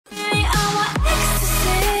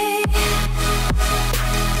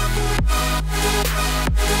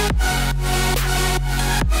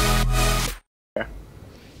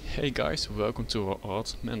Hey guys, welcome to our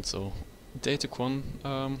Ord Mantell Datacron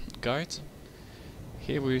guide.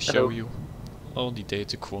 Here we show you all the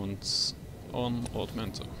Datacrons on Ord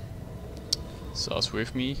Mantell. Starts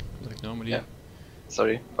with me, like normally. Yeah.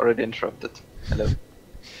 Sorry, already interrupted. Hello.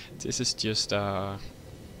 This is just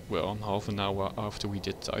well, half an hour after we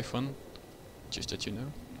did Typhon, just that you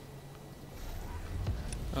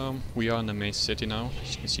know. We are in the main city now,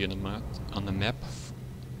 as you can see on the map,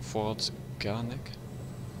 Fort Garnek.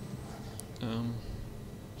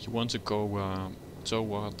 You want to go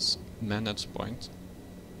towards Manage Point.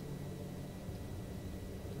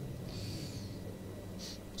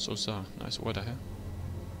 So nice weather here.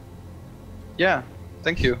 Yeah,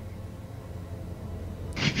 thank you.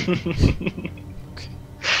 Okay.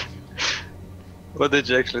 What did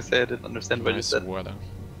you actually say? I didn't understand what you Nice said. weather.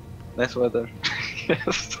 Nice weather.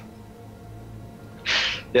 Yes.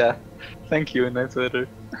 Yeah, thank you, nice weather.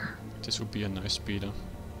 This would be a nice speeder.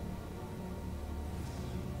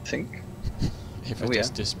 Think? If Oh, it yeah. is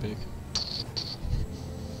this big.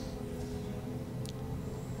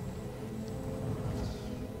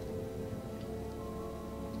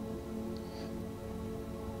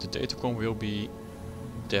 The Datacron will be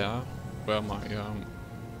there where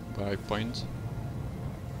I point.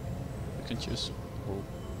 You can just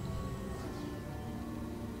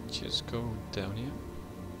go down here.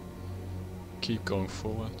 Keep going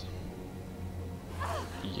forward.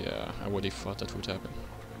 Yeah, I already thought that would happen.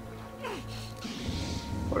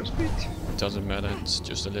 For speed. Doesn't matter, it's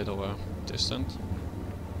just a little distant.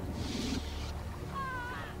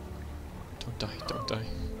 Don't die, don't die.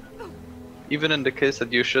 Even in the case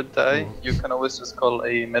that you should die, you can always just call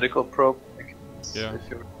a medical probe. Yeah. If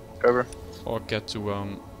you recover. Or get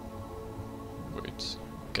to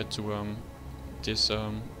this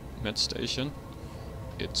med station.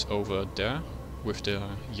 It's over there with the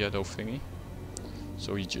yellow thingy.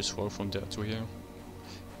 So you just walk from there to here.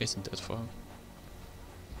 Isn't that far?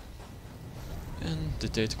 And the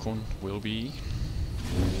Datacron will be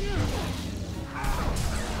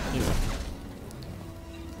here.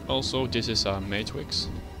 Also, this is a matrix.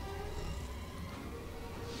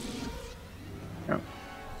 Yeah.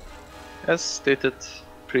 As stated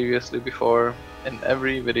previously before in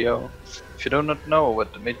every video, if you do not know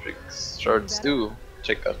what the matrix shards do,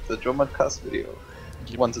 check out the Dromedcast video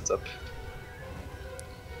once it's up.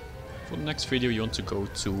 For the next video you want to go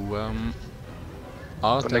to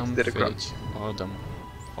Ardam village.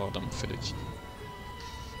 Ardam village.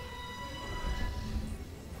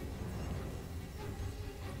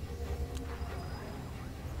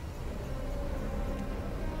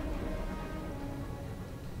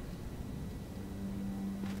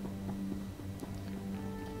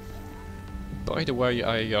 By the way,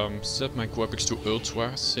 I set my graphics to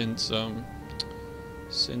ultra since the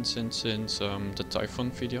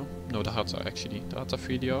Typhon video. No, the Hata actually, the Hata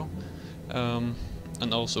video.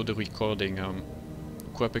 And also the recording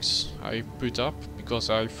graphics I put up, because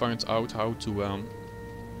I found out how to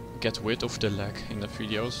get rid of the lag in the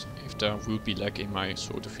videos, if there would be lag in my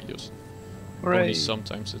SWTOR videos. Only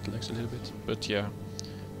sometimes it lags a little bit, but yeah.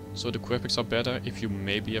 So the graphics are better, if you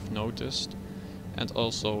maybe have noticed. And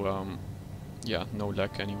also, yeah, no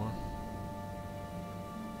lag anymore.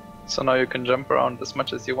 So now you can jump around as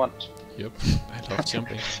much as you want. Yep, I love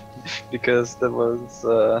jumping. Because that was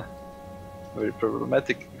very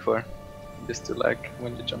problematic before. Used to lag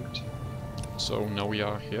when you jumped. So now we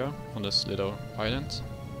are here on this little island.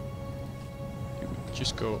 You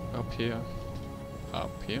just go up here,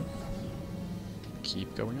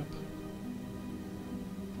 keep going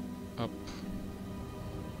up,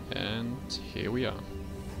 and here we are,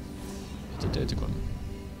 at the Datacron.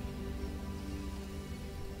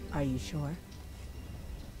 Are you sure?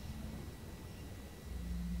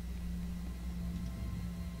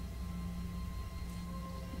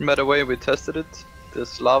 By the way, we tested it.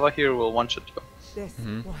 This lava here will one-shot you. This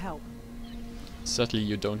will help. Sadly,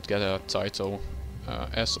 you don't get a title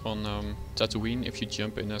as on Tatooine if you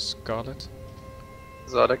jump in as Scarlet.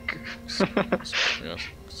 Zarek. Yes,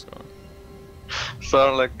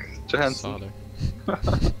 Sarlacc Johansson.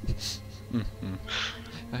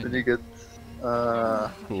 Then you get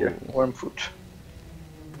here, worm food.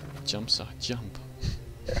 Jump, sir, jump.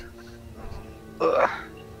 Ugh.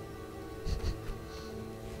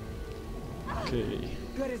 Okay.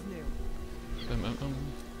 Good as new.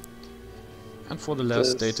 And for the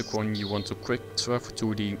last Datacron, you want to quick travel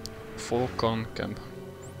to the Volcano camp.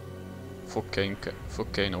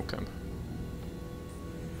 Volcano camp.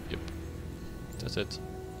 Yep. That's it.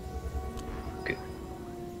 Okay.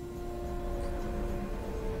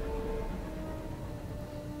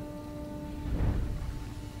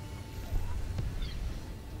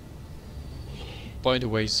 By the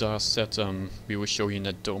way, Zar said we will show you in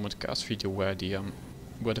that dormant cast video where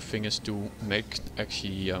the thing is to make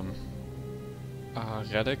actually a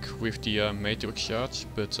relic with the matrix shards,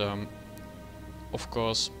 but of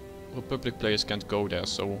course Republic players can't go there,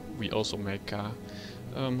 so we also make a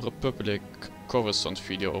Republic Coruscant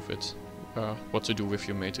video of it, what to do with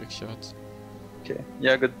your matrix shards. Okay,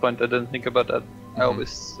 yeah, good point. I didn't think about that. I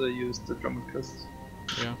always use the drum cast.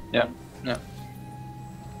 Yeah. Yeah, yeah.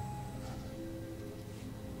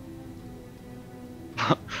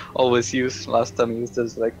 Always use. Last time I used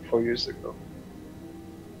this like 4 years ago.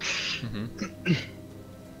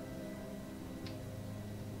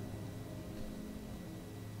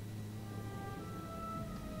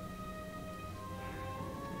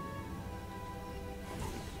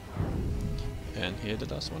 And here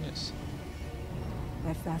the last one is.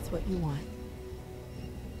 If that's what you want.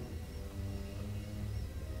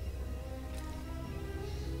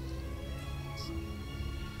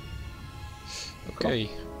 Okay,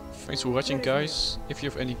 thanks for watching, guys. If you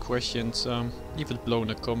have any questions, leave it below in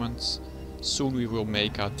the comments. Soon we will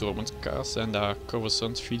make a dormant cast and a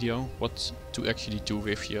Coruscant video, what to actually do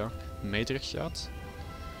with your matrix shards.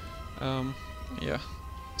 Yeah,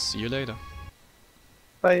 see you later.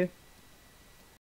 Bye.